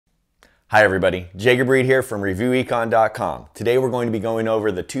Hi everybody, Jacob Reed here from ReviewEcon.com. Today we're going to be going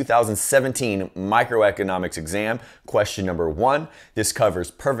over the 2017 Microeconomics Exam, question number 1. This covers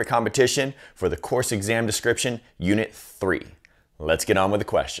perfect competition for the course exam description, Unit 3. Let's get on with the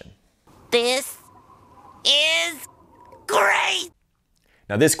question. This is great!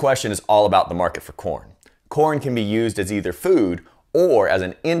 Now this question is all about the market for corn. Corn can be used as either food or as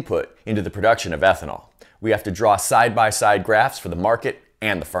an input into the production of ethanol. We have to draw side-by-side graphs for the market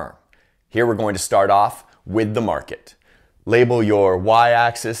and the firm. Here we're going to start off with the market. Label your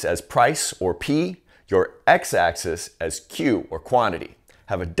y-axis as price or P, your x-axis as Q or quantity.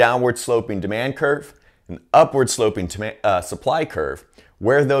 Have a downward sloping demand curve, an upward sloping supply curve.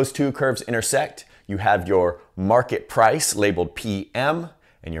 Where those two curves intersect, you have your market price labeled PM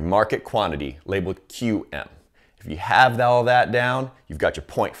and your market quantity labeled QM. If you have all that down, you've got your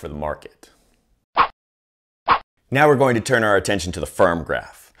point for the market. Now we're going to turn our attention to the firm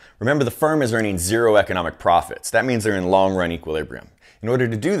graph. Remember, the firm is earning zero economic profits. That means they're in long-run equilibrium. In order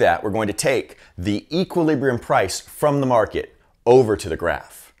to do that, we're going to take the equilibrium price from the market over to the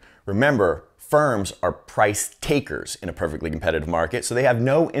graph. Remember, firms are price takers in a perfectly competitive market, so they have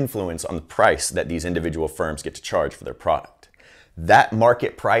no influence on the price that these individual firms get to charge for their product. That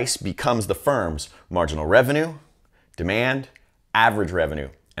market price becomes the firm's marginal revenue, demand, average revenue,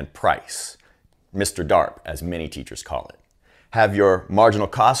 and price. Mr. DARP, as many teachers call it. Have your marginal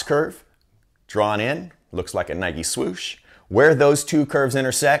cost curve drawn in, looks like a Nike swoosh. Where those two curves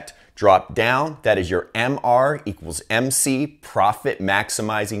intersect, drop down, that is your MR equals MC, profit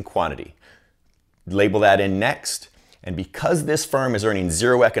maximizing quantity. Label that in next. And because this firm is earning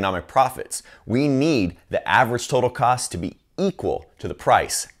zero economic profits, we need the average total cost to be equal to the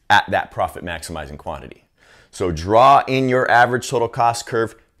price at that profit maximizing quantity. So draw in your average total cost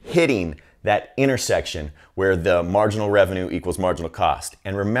curve hitting that intersection where the marginal revenue equals marginal cost.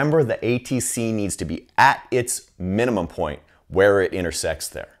 And remember, the ATC needs to be at its minimum point where it intersects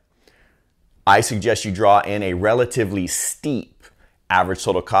there. I suggest you draw in a relatively steep average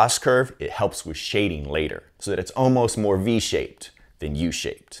total cost curve. It helps with shading later so that it's almost more V-shaped than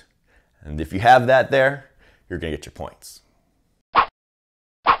U-shaped. And if you have that there, you're going to get your points.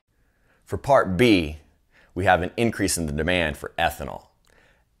 For part B, we have an increase in the demand for ethanol.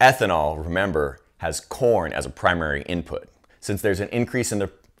 Ethanol, remember, has corn as a primary input. Since there's an increase in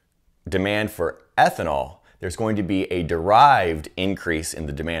the demand for ethanol, there's going to be a derived increase in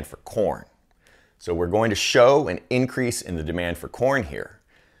the demand for corn. So we're going to show an increase in the demand for corn here.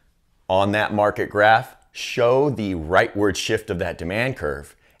 On that market graph, show the rightward shift of that demand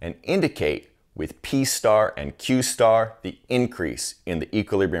curve and indicate with P star and Q star the increase in the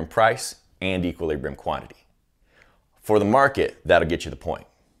equilibrium price and equilibrium quantity. For the market, that'll get you the point.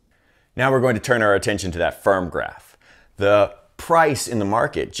 Now we're going to turn our attention to that firm graph. The price in the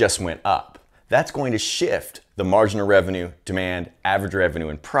market just went up. That's going to shift the marginal revenue, demand, average revenue,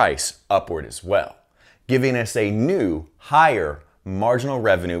 and price upward as well, giving us a new, higher marginal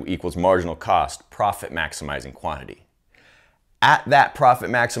revenue equals marginal cost profit maximizing quantity. At that profit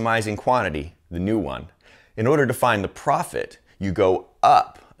maximizing quantity, the new one, in order to find the profit, you go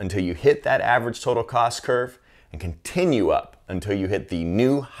up until you hit that average total cost curve and continue up until you hit the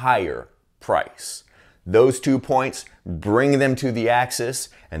new higher price. Those 2 points, bring them to the axis,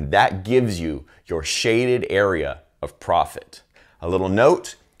 and that gives you your shaded area of profit. A little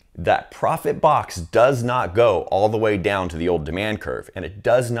note, that profit box does not go all the way down to the old demand curve, and it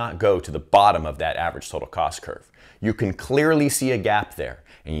does not go to the bottom of that average total cost curve. You can clearly see a gap there,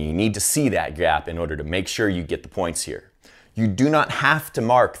 and you need to see that gap in order to make sure you get the points here. You do not have to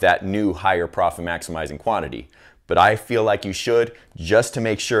mark that new higher profit maximizing quantity, but I feel like you should just to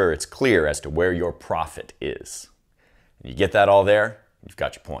make sure it's clear as to where your profit is. And you get that all there, you've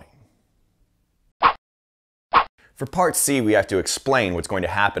got your point. For part C, we have to explain what's going to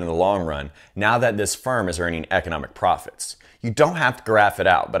happen in the long run now that this firm is earning economic profits. You don't have to graph it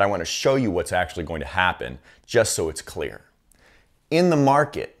out, but I want to show you what's actually going to happen just so it's clear. In the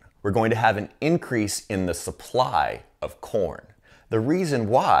market, we're going to have an increase in the supply of corn. The reason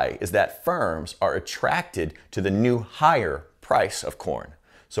why is that firms are attracted to the new higher price of corn.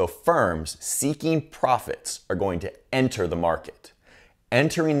 So firms seeking profits are going to enter the market.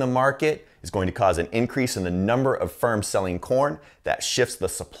 Entering the market is going to cause an increase in the number of firms selling corn that shifts the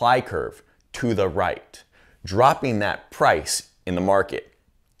supply curve to the right, dropping that price in the market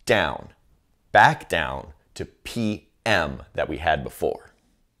down, back down to PM that we had before.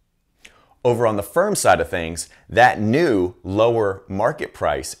 Over on the firm side of things, that new lower market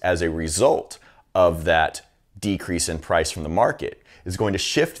price as a result of that decrease in price from the market is going to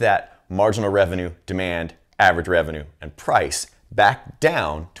shift that marginal revenue, demand, average revenue, and price back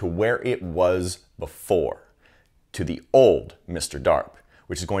down to where it was before, to the old Mr. Darp,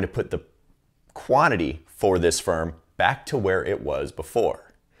 which is going to put the quantity for this firm back to where it was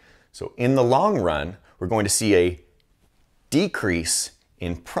before. So in the long run, we're going to see a decrease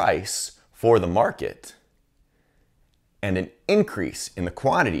in price for the market and an increase in the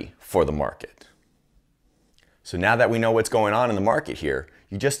quantity for the market. So now that we know what's going on in the market here,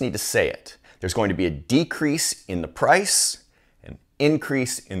 you just need to say it. There's going to be a decrease in the price, an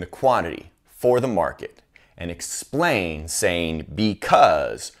increase in the quantity for the market, and explain saying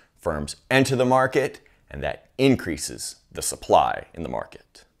because firms enter the market and that increases the supply in the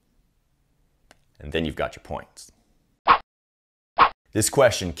market. And then you've got your points. This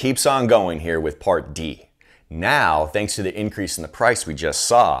question keeps on going here with part D. Now, thanks to the increase in the price we just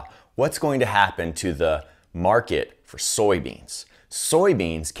saw, what's going to happen to the market for soybeans?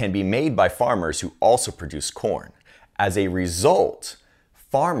 Soybeans can be made by farmers who also produce corn. As a result,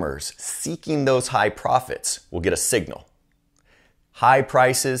 farmers seeking those high profits will get a signal. High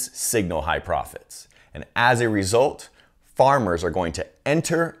prices signal high profits. And as a result, farmers are going to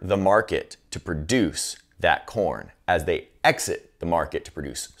enter the market to produce that corn as they exit the market to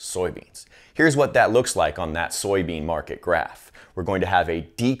produce soybeans. Here's what that looks like on that soybean market graph. We're going to have a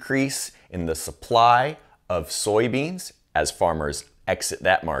decrease in the supply of soybeans as farmers exit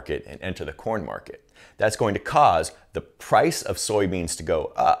that market and enter the corn market. That's going to cause the price of soybeans to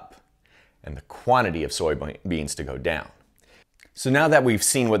go up and the quantity of soybeans to go down. So now that we've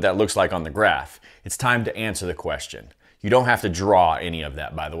seen what that looks like on the graph, it's time to answer the question. You don't have to draw any of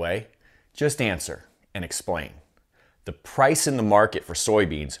that, by the way. Just answer and explain. The price in the market for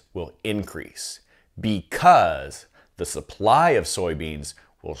soybeans will increase because the supply of soybeans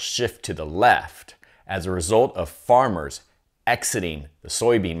will shift to the left as a result of farmers exiting the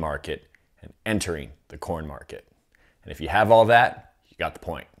soybean market and entering the corn market. And if you have all that, you got the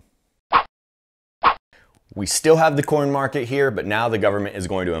point. We still have the corn market here, but now the government is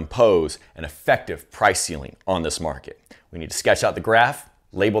going to impose an effective price ceiling on this market. We need to sketch out the graph,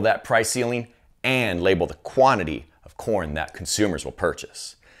 label that price ceiling, and label the quantity of corn that consumers will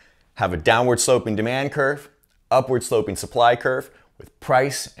purchase. Have a downward sloping demand curve, upward sloping supply curve with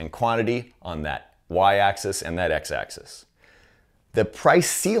price and quantity on that y-axis and that x-axis. The price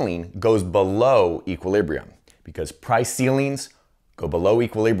ceiling goes below equilibrium because price ceilings go below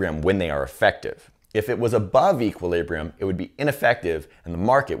equilibrium when they are effective. If it was above equilibrium, it would be ineffective and the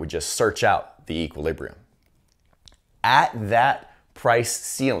market would just search out the equilibrium. At that price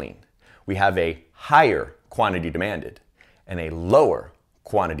ceiling, we have a higher quantity demanded and a lower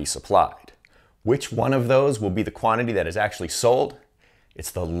quantity supplied. Which one of those will be the quantity that is actually sold?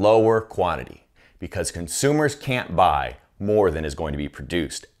 It's the lower quantity because consumers can't buy more than is going to be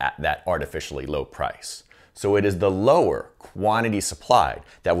produced at that artificially low price. So it is the lower quantity supplied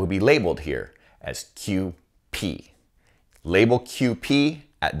that will be labeled here as QP. Label QP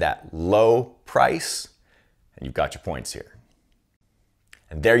at that low price, and you've got your points here.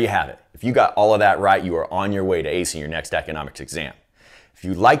 And there you have it. If you got all of that right, you are on your way to acing your next economics exam. If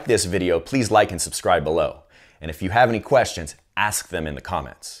you like this video, please like and subscribe below. And if you have any questions, ask them in the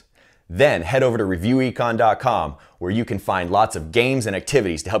comments. Then head over to reviewecon.com where you can find lots of games and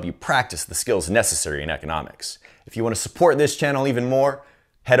activities to help you practice the skills necessary in economics. If you want to support this channel even more,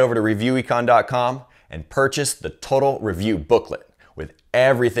 head over to reviewecon.com and purchase the Total Review booklet with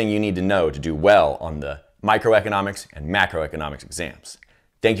everything you need to know to do well on the microeconomics and macroeconomics exams.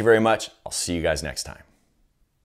 Thank you very much. I'll see you guys next time.